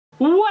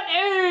What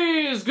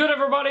is good,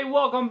 everybody?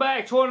 Welcome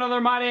back to another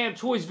My Damn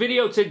Toys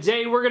video.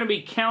 Today we're going to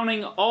be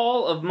counting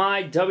all of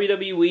my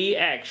WWE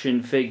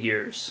action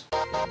figures.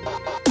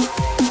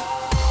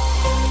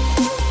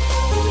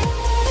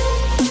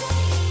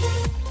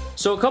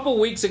 So a couple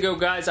weeks ago,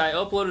 guys, I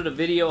uploaded a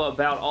video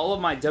about all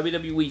of my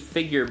WWE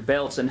figure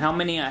belts and how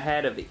many I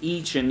had of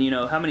each and, you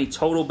know, how many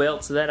total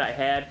belts that I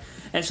had.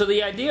 And so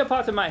the idea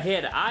popped in my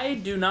head. I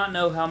do not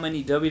know how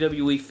many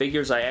WWE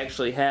figures I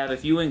actually have.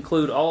 If you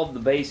include all of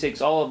the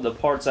basics, all of the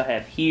parts I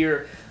have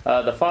here,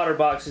 the fodder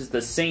boxes,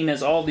 the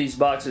Cenas, all these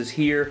boxes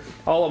here,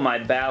 all of my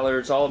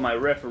Ballards, all of my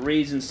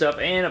referees and stuff,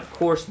 and of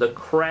course the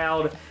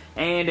crowd,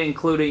 and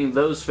including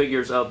those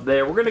figures up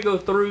there. We're going to go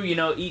through, you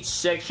know, each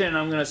section, and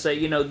I'm going to say,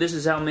 you know, this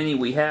is how many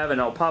we have, and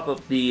I'll pop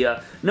up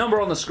the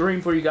number on the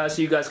screen for you guys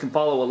so you guys can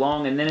follow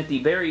along, and then at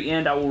the very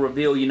end I will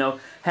reveal, you know,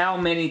 how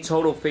many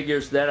total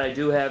figures that I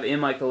do have in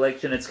my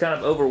collection. It's kind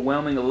of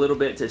overwhelming a little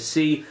bit to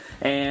see,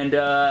 and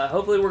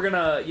hopefully we're going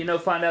to, you know,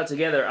 find out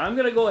together. I'm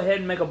going to go ahead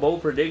and make a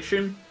bold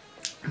prediction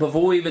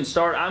before we even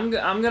start. I'm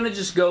going to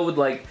just go with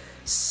like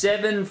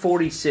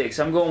 746.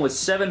 I'm going with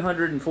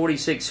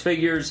 746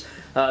 figures,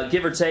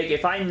 give or take.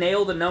 If I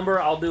nail the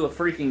number, I'll do a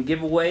freaking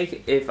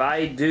giveaway. If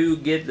I do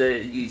get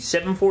the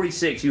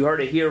 746, you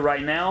heard it here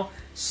right now,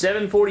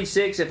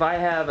 746, if I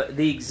have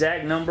the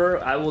exact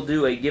number, I will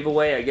do a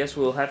giveaway. I guess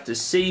we'll have to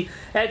see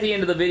at the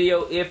end of the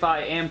video if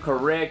I am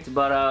correct,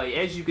 but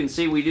as you can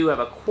see, we do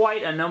have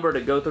quite a number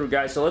to go through,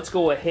 guys, so let's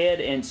go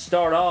ahead and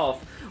start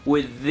off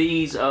with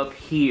these up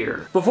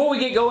here. Before we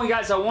get going,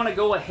 guys, I want to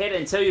go ahead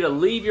and tell you to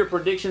leave your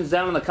predictions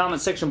down in the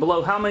comment section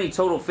below. How many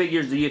total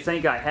figures do you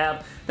think I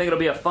have? I think it'll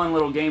be a fun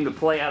little game to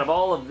play. Out of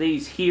all of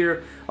these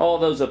here, all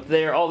those up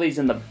there, all these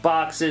in the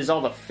boxes, all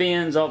the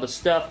fins, all the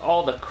stuff,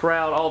 all the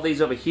crowd, all these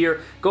over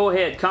here, go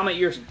ahead, comment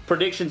your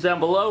predictions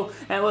down below,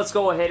 and let's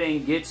go ahead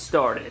and get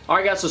started.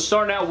 Alright, guys, so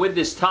starting out with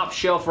this top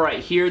shelf right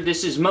here,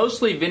 this is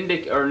mostly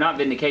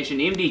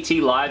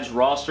MDT Live's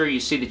roster. You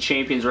see the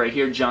champions right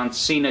here, John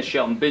Cena,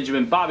 Shelton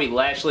Benjamin, Bobby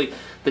Lashley.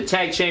 The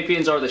tag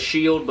champions are the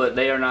Shield, but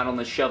they are not on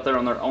the shelf. They're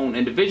on their own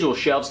individual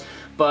shelves.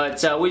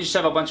 But we just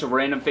have a bunch of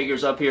random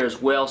figures up here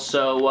as well.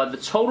 So the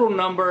total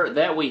number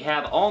that we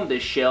have on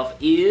this shelf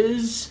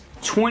is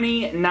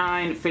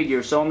 29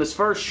 figures. So on this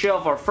first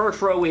shelf, our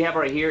first row we have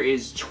right here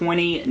is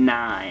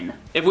 29.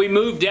 If we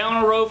move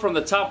down a row from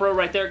the top row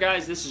right there,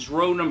 guys, this is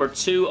row number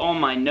 2 on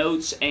my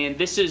notes, and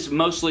this is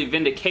mostly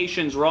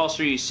Vindication's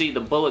roster. You see the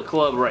Bullet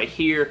Club right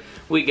here.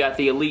 We got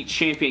the Elite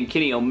Champion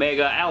Kenny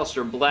Omega,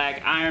 Aleister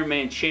Black, Iron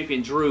Man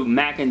Champion Drew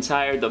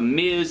McIntyre, The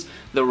Miz,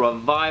 The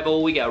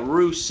Revival. We got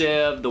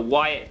Rusev, the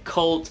Wyatt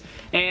Cult,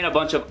 and a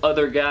bunch of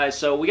other guys.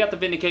 So we got the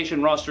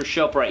Vindication roster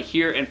shelf right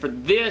here, and for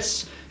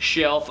this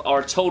shelf,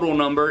 our total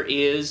number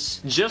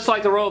is, just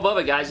like the row above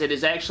it, guys, it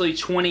is actually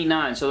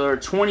 29. So there are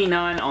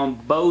 29 on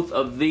both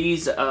of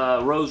these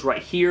rows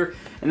right here,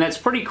 and that's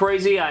pretty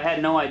crazy. I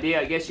had no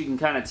idea. I guess you can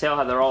kind of tell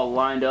how they're all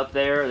lined up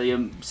there.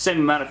 The same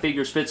amount of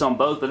figures fits on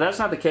both, but that's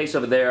not the case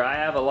over there. I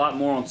have a lot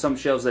more on some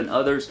shelves than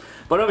others,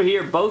 but over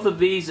here, both of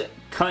these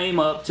came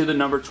up to the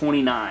number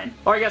 29.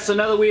 Alright, guys, so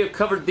now that we have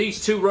covered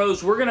these two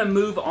rows, we're going to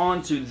move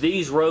on to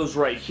these rows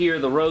right here,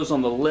 the rows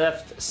on the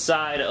left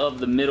side of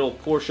the middle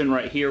portion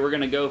right here. We're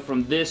going to go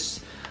from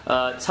this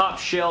top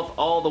shelf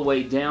all the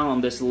way down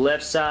on this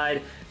left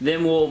side.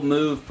 Then we'll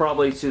move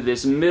probably to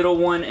this middle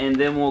one, and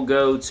then we'll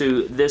go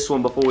to this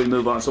one before we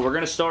move on. So we're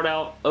going to start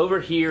out over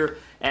here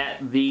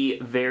at the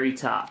very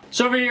top.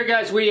 So over here,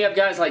 guys, we have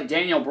guys like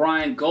Daniel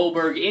Bryan,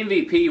 Goldberg,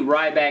 MVP,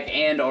 Ryback,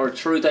 and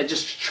R-Truth. I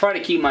just try to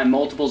keep my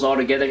multiples all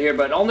together here,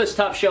 but on this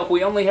top shelf,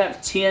 we only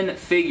have 10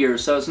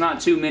 figures, so it's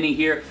not too many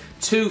here.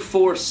 2,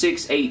 4,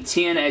 6, 8,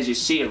 10, as you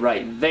see it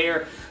right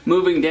there.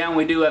 Moving down,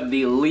 we do have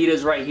the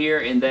Elitas right here,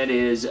 and that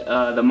is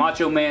the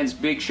Macho Man's,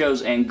 Big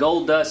Show's, and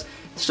Goldust.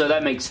 So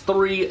that makes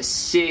 3,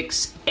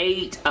 6,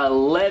 8,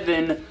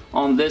 11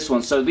 on this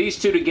one. So these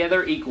two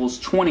together equals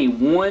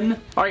 21.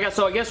 Alright, guys,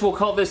 so I guess we'll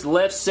call this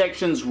left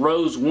sections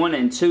rows 1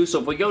 and 2. So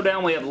if we go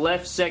down, we have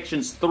left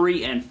sections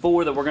 3 and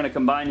 4 that we're going to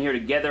combine here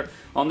together.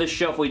 On this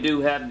shelf, we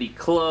do have the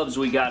clubs.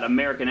 We got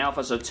American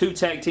Alpha, so 2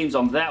 tag teams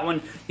on that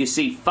one. You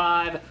see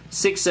 5,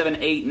 6, 7,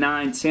 8,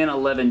 9, 10,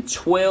 11,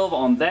 12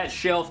 on that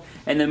shelf.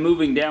 And then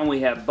moving down,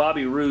 we have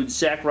Bobby Roode,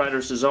 Zack Ryder,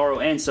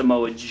 Cesaro, and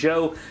Samoa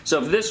Joe.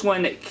 So if this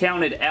one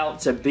counted out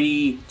to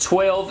be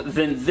 12,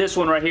 then this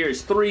one right here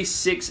is 3,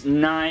 6,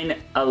 9,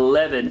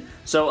 11.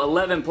 So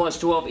 11 plus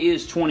 12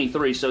 is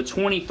 23. So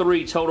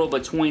 23 total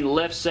between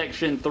left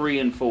section 3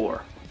 and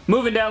 4.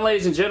 Moving down,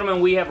 ladies and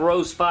gentlemen, we have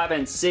rows 5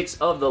 and 6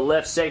 of the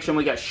left section.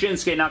 We got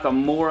Shinsuke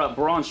Nakamura,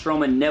 Braun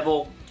Strowman,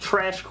 Neville,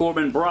 Trash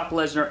Corbin, Brock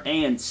Lesnar,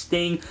 and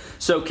Sting.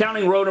 So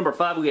counting row number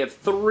 5, we have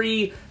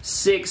 3,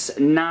 6,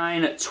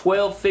 9,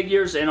 12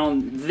 figures, and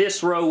on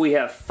this row we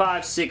have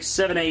 5, 6,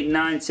 7, 8,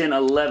 9, 10,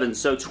 11.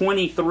 So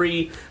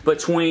 23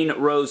 between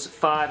rows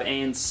 5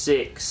 and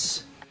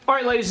 6.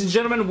 Alright, ladies and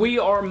gentlemen, we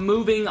are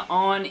moving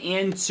on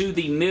into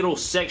the middle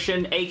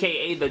section,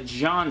 aka the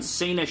John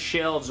Cena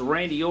shelves,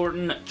 Randy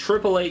Orton,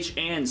 Triple H,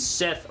 and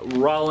Seth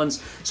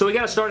Rollins. So we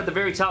got to start at the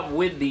very top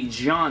with the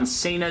John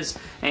Cenas,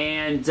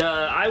 and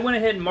I went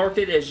ahead and marked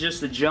it as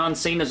just the John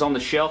Cenas on the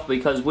shelf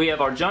because we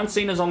have our John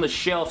Cenas on the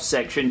shelf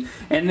section,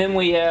 and then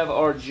we have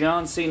our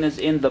John Cenas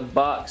in the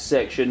box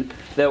section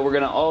that we're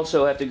going to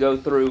also have to go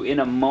through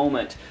in a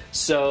moment.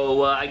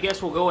 So I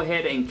guess we'll go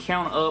ahead and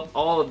count up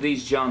all of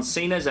these John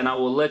Cenas, and I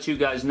will let you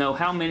guys know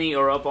how many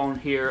are up on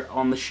here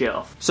on the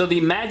shelf. So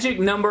the magic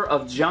number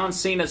of John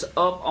Cenas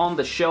up on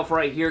the shelf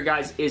right here,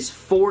 guys, is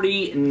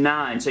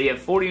 49. So you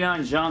have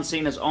 49 John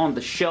Cenas on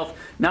the shelf,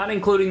 not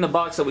including the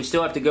box that we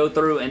still have to go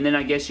through, and then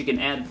I guess you can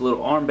add the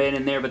little armband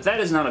in there, but that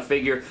is not a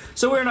figure,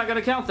 so we're not going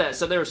to count that.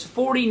 So there's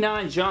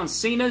 49 John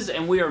Cenas,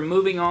 and we are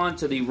moving on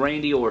to the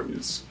Randy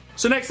Ortons.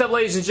 So next up,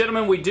 ladies and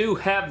gentlemen, we do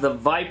have the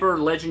Viper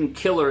Legend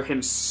Killer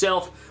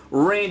himself,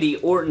 Randy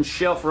Orton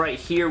shelf right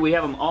here. We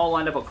have them all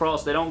lined up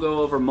across. They don't go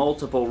over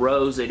multiple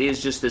rows. It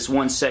is just this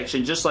one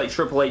section, just like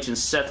Triple H and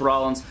Seth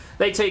Rollins.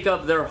 They take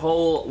up their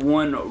whole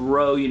one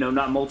row, you know,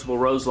 not multiple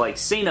rows like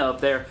Cena up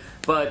there.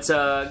 But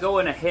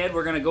going ahead,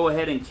 we're going to go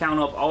ahead and count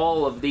up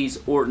all of these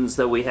Ortons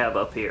that we have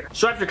up here.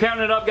 So after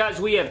counting it up, guys,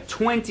 we have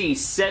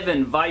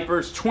 27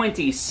 Vipers,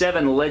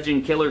 27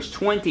 Legend Killers,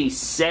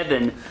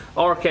 27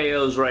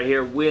 RKOs right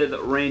here with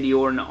Randy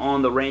Orton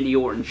on the Randy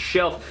Orton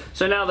shelf.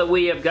 So now that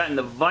we have gotten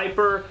the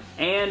Viper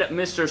and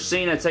Mr.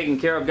 Cena taken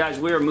care of, guys,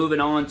 we are moving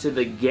on to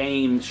the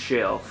game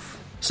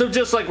shelf. So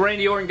just like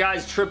Randy Orton,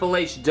 guys, Triple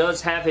H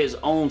does have his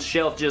own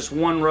shelf, just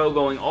one row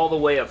going all the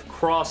way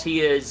across.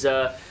 He is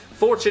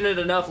fortunate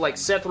enough, like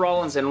Seth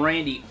Rollins and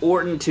Randy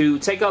Orton, to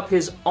take up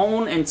his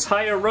own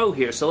entire row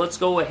here. So let's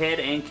go ahead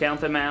and count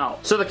them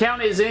out. So the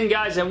count is in,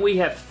 guys, and we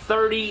have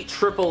 30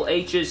 Triple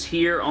H's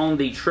here on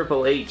the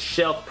Triple H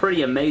shelf.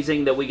 Pretty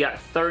amazing that we got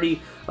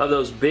 30 of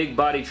those big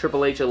body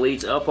Triple H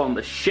Elites up on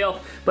the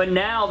shelf. But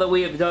now that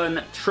we have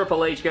done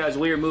Triple H, guys,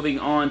 we are moving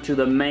on to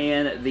the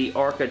man, the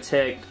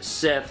architect,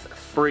 Seth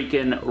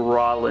freaking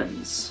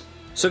Rollins.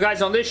 So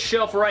guys, on this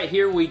shelf right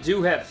here, we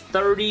do have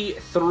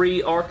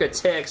 33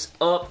 architects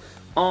up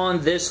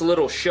on this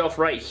little shelf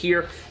right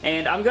here,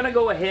 and I'm going to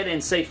go ahead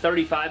and say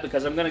 35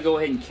 because I'm going to go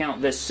ahead and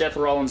count this Seth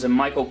Rollins and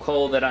Michael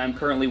Cole that I'm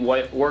currently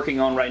working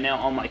on right now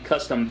on my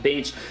custom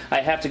bench.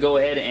 I have to go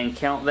ahead and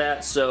count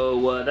that,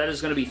 so that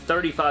is going to be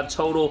 35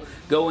 total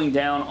going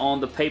down on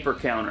the paper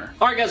counter.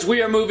 Alright guys,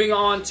 we are moving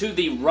on to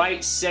the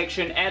right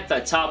section. At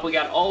the top, we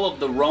got all of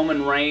the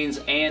Roman Reigns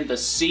and the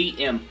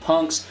CM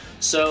Punks.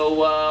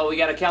 So we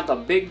got to count the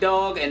big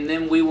dog, and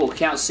then we will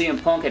count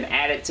CM Punk and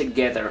add it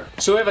together.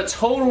 So we have a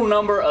total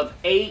number of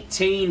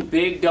 18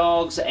 big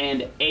dogs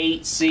and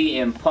 8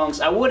 CM Punks.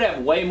 I would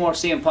have way more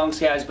CM Punks,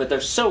 guys, but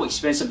they're so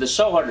expensive. They're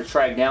so hard to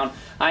track down.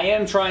 I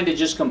am trying to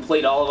just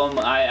complete all of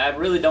them. I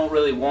really don't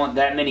want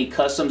that many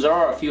customs. There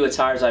are a few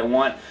attires I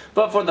want,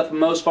 but for the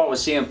most part with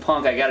CM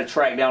Punk, I got to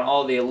track down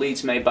all the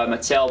Elites made by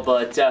Mattel.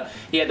 But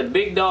yeah, the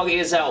big dog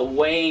is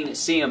outweighing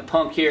CM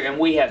Punk here, and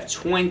we have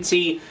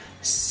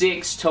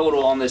 26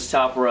 total on this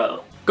top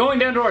row. Going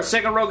down to our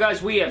second row,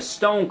 guys, we have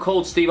Stone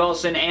Cold Steve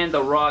Austin and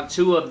The Rock,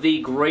 two of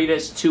the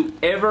greatest to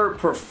ever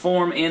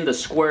perform in the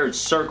squared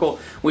circle.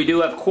 We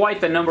do have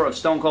quite the number of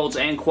Stone Colds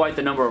and quite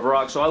the number of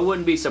Rocks, so I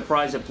wouldn't be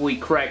surprised if we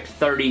cracked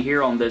 30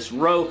 here on this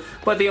row,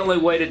 but the only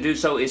way to do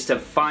so is to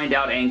find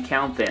out and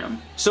count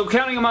them. So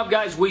counting them up,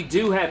 guys, we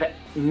do have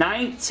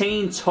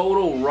 19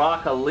 total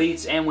Rock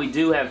Elites, and we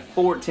do have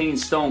 14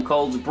 Stone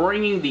Colds,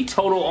 bringing the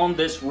total on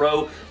this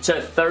row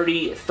to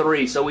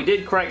 33. So we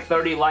did crack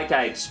 30 like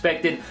I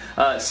expected.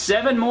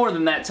 7 more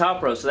than that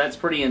top row, so that's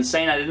pretty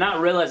insane. I did not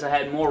realize I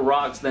had more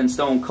Rocks than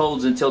Stone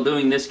Colds until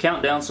doing this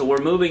countdown, so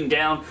we're moving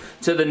down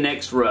to the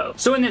next row.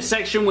 So in this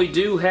section, we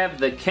do have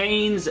the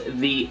Kanes,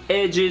 the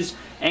Edges,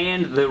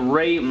 and the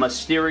Rey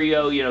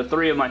Mysterio, you know,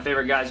 3 of my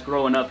favorite guys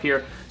growing up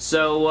here.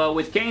 So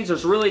with Kanes,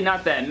 there's really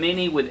not that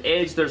many. With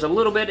Edge, there's a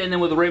little bit, and then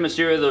with Rey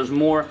Mysterio, there's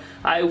more.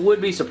 I would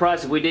be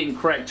surprised if we didn't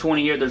crack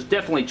 20 here. There's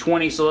definitely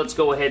 20, so let's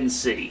go ahead and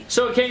see.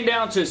 So it came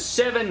down to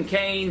 7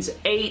 Kanes,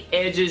 8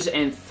 Edges,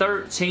 and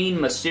 13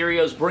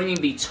 Mysterios,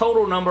 bringing the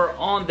total number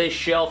on this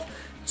shelf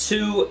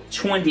to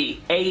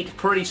 28.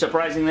 Pretty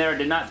surprising there. I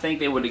did not think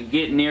they would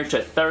get near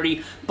to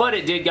 30, but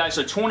it did, guys.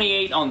 So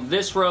 28 on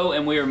this row,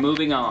 and we are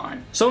moving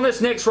on. So in this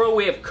next row,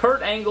 we have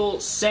Kurt Angle,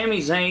 Sami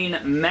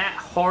Zayn, Matt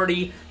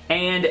Hardy,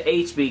 and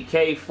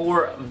HBK.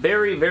 4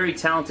 very, very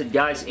talented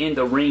guys in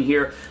the ring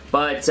here.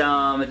 But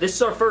this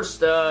is our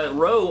first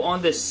row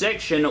on this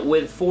section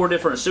with 4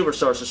 different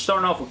superstars. So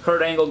starting off with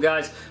Kurt Angle,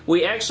 guys,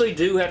 we actually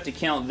do have to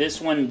count this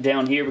one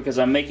down here because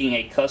I'm making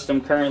a custom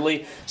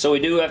currently. So we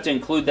do have to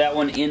include that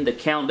one in the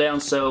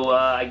countdown. So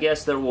I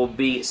guess there will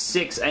be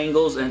 6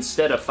 angles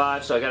instead of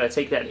 5. So I got to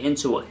take that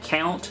into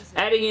account.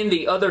 Adding in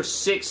the other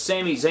 6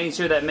 Sami Zayns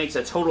here, that makes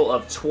a total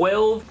of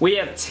 12. We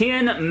have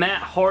 10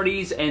 Matt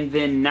Hardys and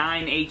then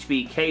 9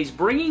 HBKs,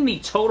 bringing the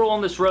total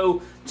on this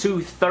row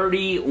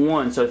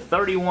 231. So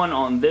 31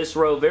 on this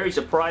row. Very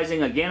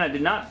surprising. Again, I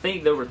did not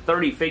think there were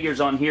 30 figures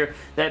on here.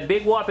 That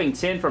big whopping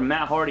 10 from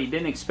Matt Hardy,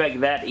 didn't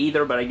expect that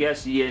either, but I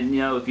guess, you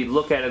know, if you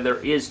look at it,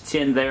 there is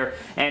 10 there.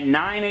 And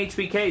 9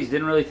 HBKs.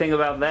 Didn't really think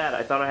about that.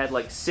 I thought I had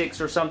like 6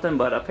 or something,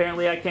 but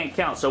apparently I can't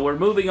count. So we're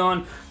moving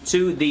on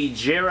to the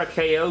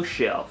Jericho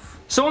shelf.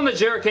 So on the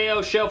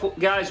Jericho shelf,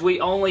 guys,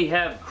 we only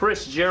have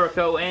Chris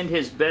Jericho and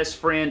his best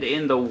friend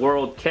in the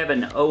world,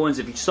 Kevin Owens.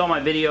 If you saw my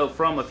video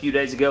from a few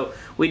days ago,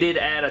 we did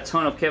add a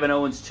ton of Kevin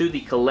Owens to the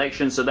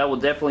collection, so that will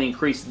definitely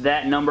increase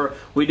that number.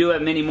 We do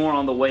have many more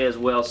on the way as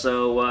well,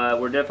 so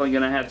we're definitely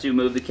going to have to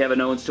move the Kevin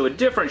Owens to a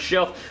different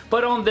shelf.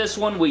 But on this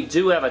one, we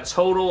do have a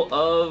total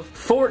of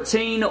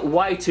 14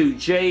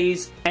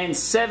 Y2Js and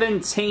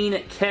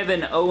 17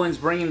 Kevin Owens,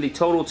 bringing the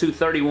total to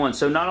 31.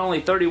 So not only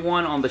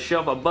 31 on the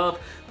shelf above,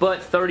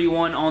 but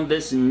 31 on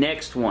this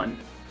next one.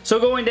 So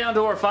going down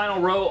to our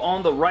final row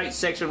on the right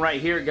section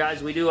right here,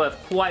 guys, we do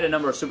have quite a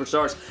number of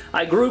superstars.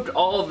 I grouped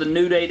all of the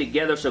New Day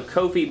together, so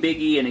Kofi,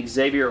 Big E, and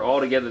Xavier are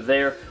all together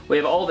there. We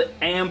have all the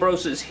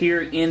Ambroses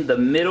here in the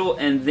middle,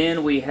 and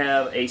then we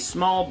have a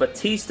small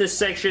Batista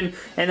section,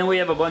 and then we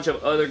have a bunch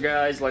of other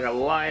guys like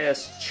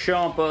Elias,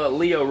 Ciampa,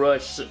 Lio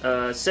Rush,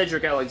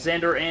 Cedric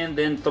Alexander, and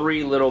then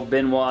 3 little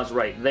Benoits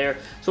right there.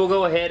 So we'll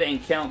go ahead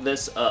and count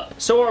this up.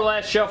 So our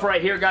last shelf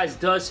right here, guys,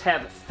 does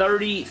have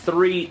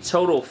 33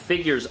 total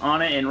figures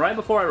on it, and right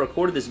before I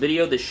recorded this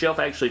video, the shelf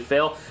actually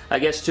fell. I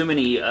guess too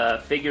many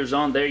figures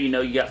on there. You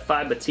know, you got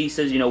 5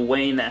 Batistas, you know,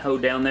 weighing that hoe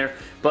down there.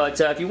 But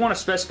if you want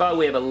to specify,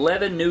 we have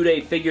 11 New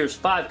Day figures,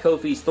 5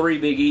 Kofis, 3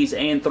 Big E's,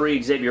 and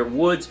 3 Xavier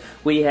Woods.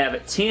 We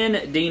have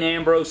 10 Dean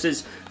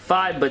Ambroses,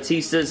 5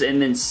 Batistas,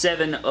 and then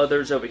 7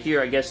 others over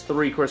here. I guess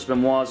 3 Chris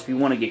Benoits if you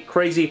want to get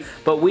crazy.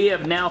 But we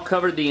have now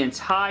covered the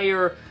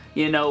entire,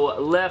 you know,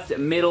 left,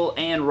 middle,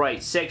 and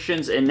right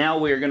sections, and now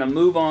we are going to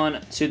move on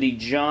to the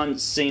John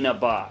Cena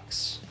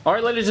box.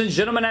 Alright, ladies and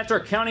gentlemen, after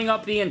counting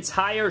up the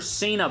entire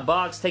Cena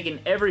box, taking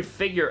every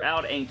figure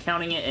out and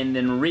counting it and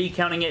then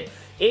recounting it,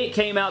 it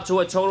came out to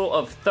a total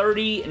of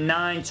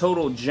 39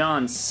 total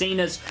John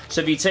Cenas.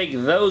 So if you take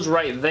those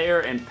right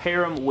there and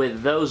pair them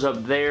with those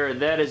up there,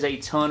 that is a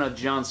ton of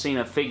John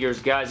Cena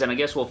figures, guys. And I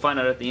guess we'll find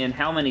out at the end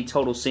how many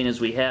total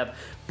Cenas we have.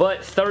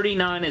 But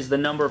 39 is the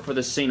number for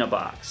the Cena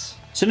box.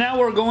 So now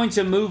we're going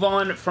to move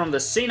on from the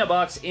Cena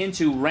box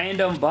into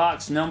random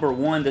box number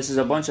 1. This is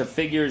a bunch of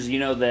figures, you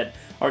know, that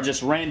are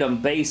just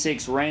random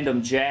basics,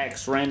 random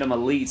jacks, random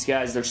elites,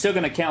 guys. They're still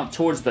going to count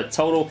towards the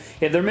total.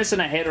 If they're missing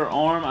a head or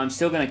arm, I'm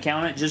still going to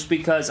count it just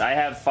because I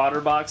have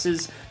fodder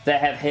boxes that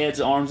have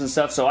heads, arms, and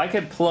stuff. So I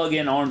could plug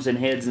in arms and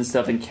heads and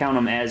stuff and count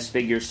them as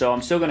figures. So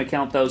I'm still going to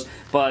count those.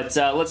 But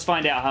let's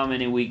find out how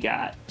many we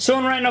got. So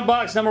in random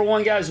box number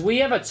 1, guys, we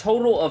have a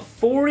total of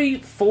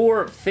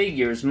 44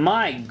 figures.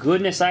 My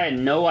goodness, I had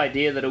no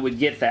idea that it would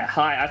get that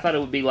high. I thought it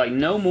would be like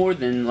no more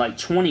than like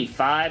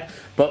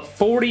 25. But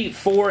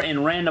 44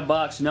 in random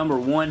box number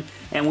 1,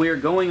 and we are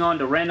going on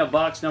to random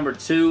box number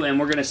 2, and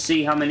we're going to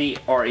see how many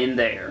are in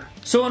there.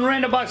 So in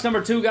random box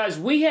number 2, guys,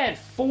 we had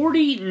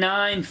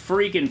 49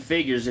 freaking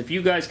figures, if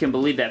you guys can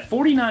believe that.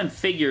 49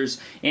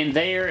 figures in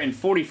there and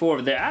 44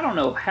 over there. I don't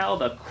know how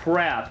the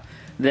crap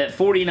that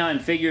 49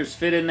 figures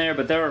fit in there,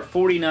 but there are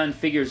 49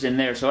 figures in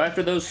there. So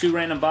after those 2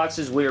 random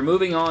boxes, we are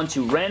moving on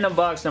to random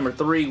box number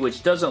 3,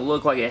 which doesn't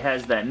look like it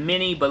has that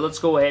many, but let's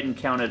go ahead and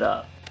count it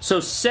up. So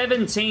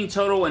 17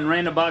 total in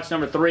random box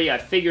number 3. I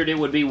figured it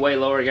would be way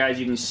lower, guys.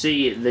 You can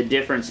see the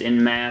difference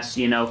in mass,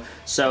 you know.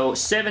 So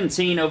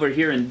 17 over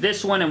here in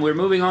this one, and we're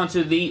moving on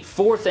to the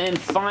 4th and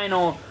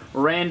final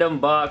random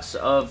box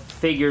of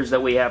figures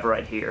that we have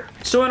right here.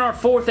 So in our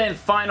 4th and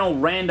final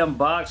random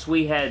box,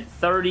 we had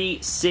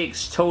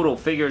 36 total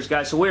figures,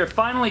 guys. So we are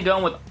finally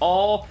done with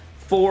all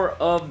 4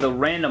 of the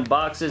random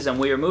boxes, and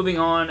we are moving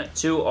on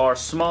to our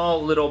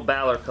small little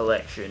Balor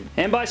collection.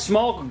 And by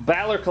small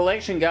Balor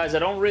collection, guys, I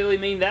don't really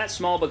mean that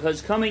small,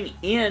 because coming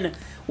in,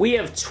 we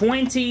have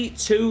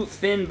 22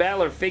 Finn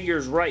Balor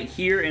figures right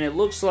here, and it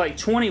looks like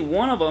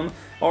 21 of them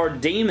are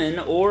Demon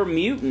or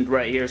Mutant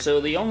right here.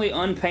 So the only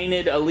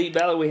unpainted Elite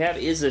Balor we have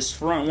is this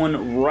front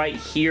one right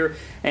here,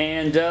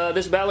 and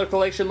this Balor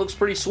collection looks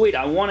pretty sweet.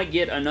 I want to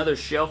get another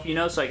shelf, you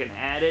know, so I can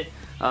add it.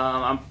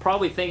 I'm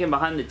probably thinking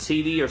behind the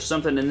TV or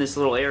something in this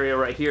little area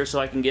right here so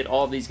I can get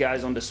all of these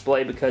guys on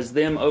display, because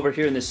them over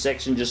here in this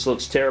section just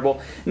looks terrible.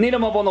 Need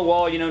them up on the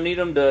wall, you know, need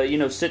them to, you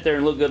know, sit there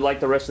and look good like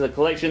the rest of the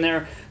collection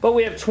there. But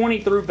we have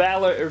 22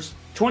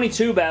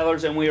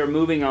 Balors, and we are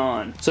moving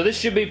on. So this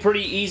should be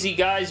pretty easy,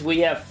 guys.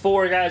 We have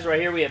 4 guys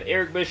right here. We have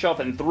Eric Bischoff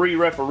and 3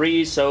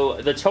 referees,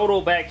 so the total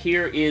back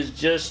here is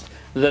just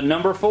the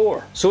number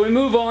 4. So we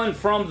move on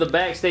from the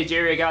backstage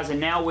area, guys, and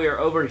now we are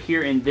over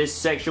here in this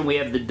section. We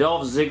have the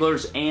Dolph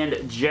Zigglers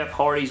and Jeff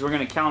Hardys. We're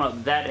going to count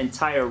up that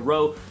entire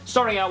row,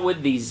 starting out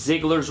with the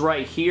Zigglers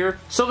right here.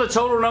 So the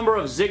total number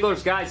of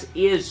Zigglers, guys,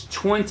 is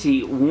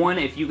 21,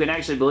 if you can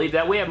actually believe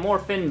that. We have more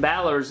Finn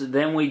Balors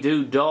than we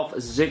do Dolph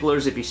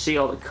Zigglers. If you see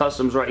all the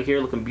customs right here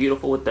looking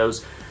beautiful with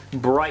those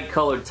bright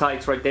colored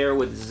tights right there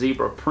with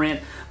zebra print.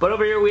 But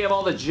over here we have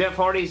all the Jeff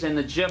Hardys, and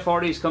the Jeff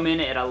Hardys come in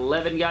at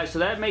 11, guys. So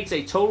that makes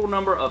a total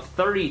number of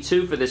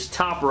 32 for this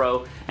top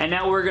row. And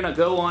now we're going to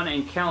go on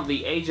and count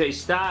the AJ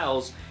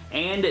Styles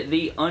and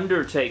the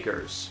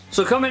Undertakers.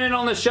 So coming in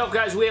on the shelf,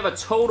 guys, we have a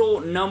total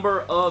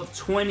number of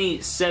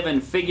 27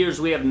 figures.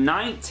 We have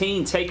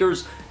 19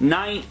 takers,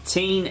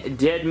 19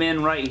 dead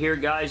men right here,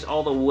 guys,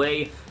 all the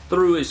way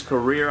through his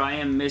career. I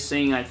am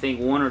missing, I think,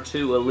 1 or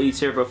 2 elites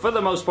here, but for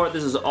the most part,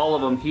 this is all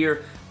of them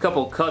here. A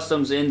couple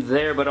customs in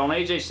there, but on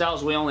AJ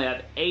Styles, we only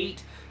have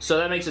 8. So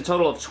that makes a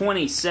total of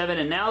 27,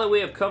 and now that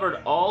we have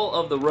covered all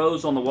of the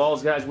rows on the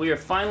walls, guys, we are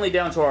finally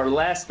down to our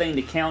last thing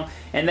to count,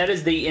 and that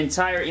is the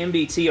entire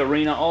MDT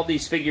arena, all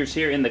these figures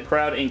here in the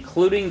crowd,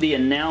 including the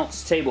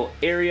announce table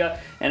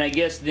area, and I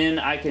guess then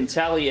I can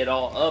tally it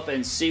all up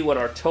and see what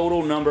our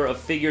total number of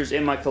figures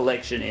in my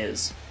collection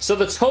is. So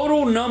the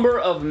total number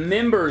of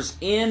members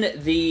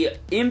in the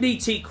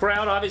MDT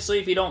crowd, obviously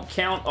if you don't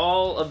count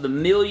all of the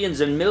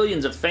millions and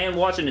millions of fans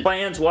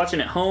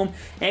watching at home,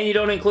 and you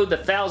don't include the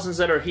thousands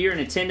that are here in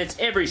attendance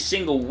every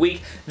single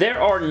week,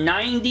 there are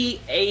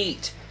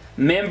 98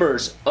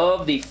 members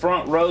of the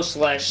front row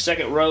 /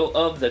 second row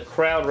of the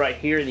crowd right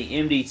here in the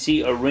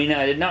MDT arena.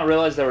 I did not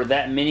realize there were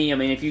that many. I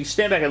mean, if you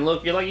stand back and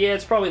look, you're like, yeah,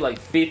 it's probably like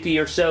 50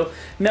 or so.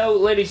 No,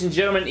 ladies and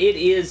gentlemen, it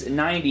is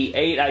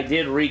 98. I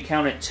did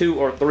recount it 2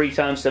 or 3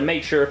 times to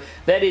make sure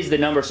that is the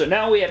number. So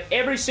now we have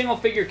every single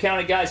figure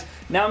counted, guys.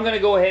 Now I'm going to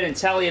go ahead and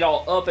tally it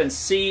all up and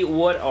see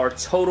what our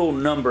total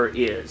number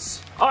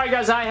is. Alright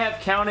guys, I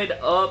have counted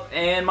up,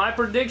 and my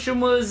prediction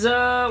was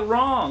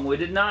wrong. We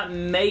did not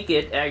make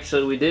it.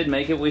 Actually, we did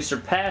make it. We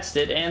surpassed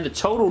it, and the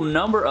total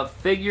number of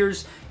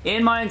figures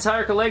in my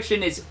entire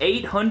collection is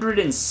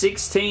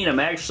 816. I'm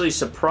actually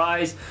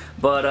surprised,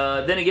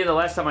 but then again, the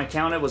last time I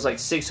counted was like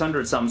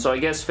 600 something, so I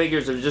guess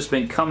figures have just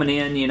been coming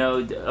in, you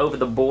know, over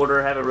the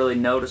border. Haven't really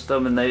noticed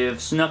them, and they have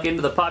snuck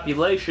into the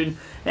population,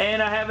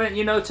 and I haven't,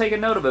 you know,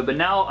 taken note of it. But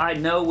now I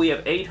know we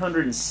have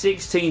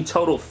 816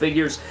 total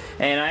figures,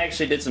 and I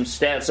actually did some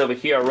stats over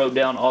here. I wrote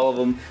down all of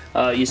them.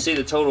 You see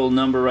the total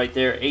number right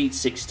there,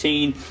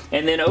 816.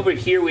 And then over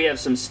here we have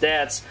some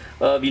stats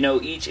of, you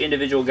know, each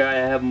individual guy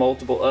I have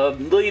multiple of.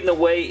 Leading the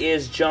way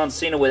is John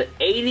Cena with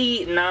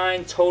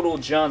 89 total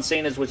John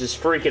Cenas, which is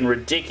freaking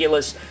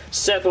ridiculous.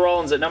 Seth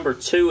Rollins at number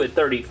 2 at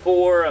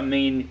 34. I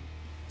mean,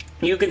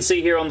 you can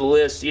see here on the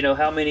list, you know,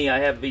 how many I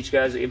have of each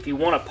guys. If you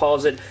want to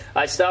pause it,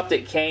 I stopped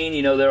at Kane.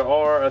 You know, there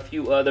are a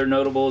few other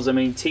notables. I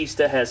mean,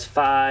 Tista has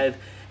 5.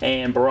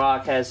 And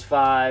Brock has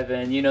 5,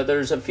 and you know,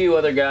 there's a few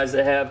other guys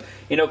that have,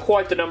 you know,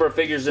 quite the number of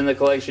figures in the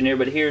collection here,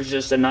 but here's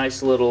just a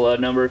nice little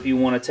number if you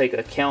want to take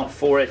account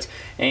for it.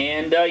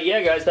 And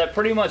yeah guys, that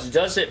pretty much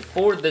does it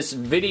for this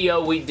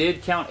video. We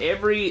did count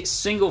every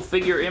single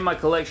figure in my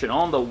collection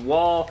on the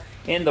wall,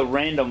 in the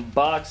random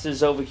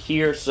boxes over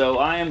here, so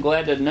I am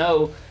glad to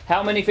know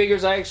how many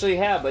figures I actually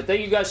have. But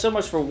thank you guys so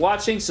much for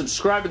watching.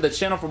 Subscribe to the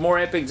channel for more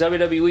epic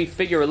WWE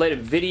figure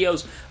related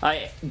videos.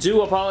 I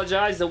do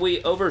apologize that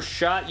we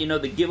overshot, you know,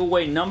 the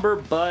giveaway number,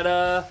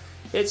 but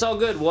it's all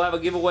good. We'll have a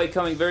giveaway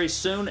coming very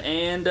soon,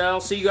 and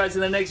I'll see you guys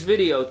in the next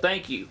video.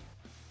 Thank you.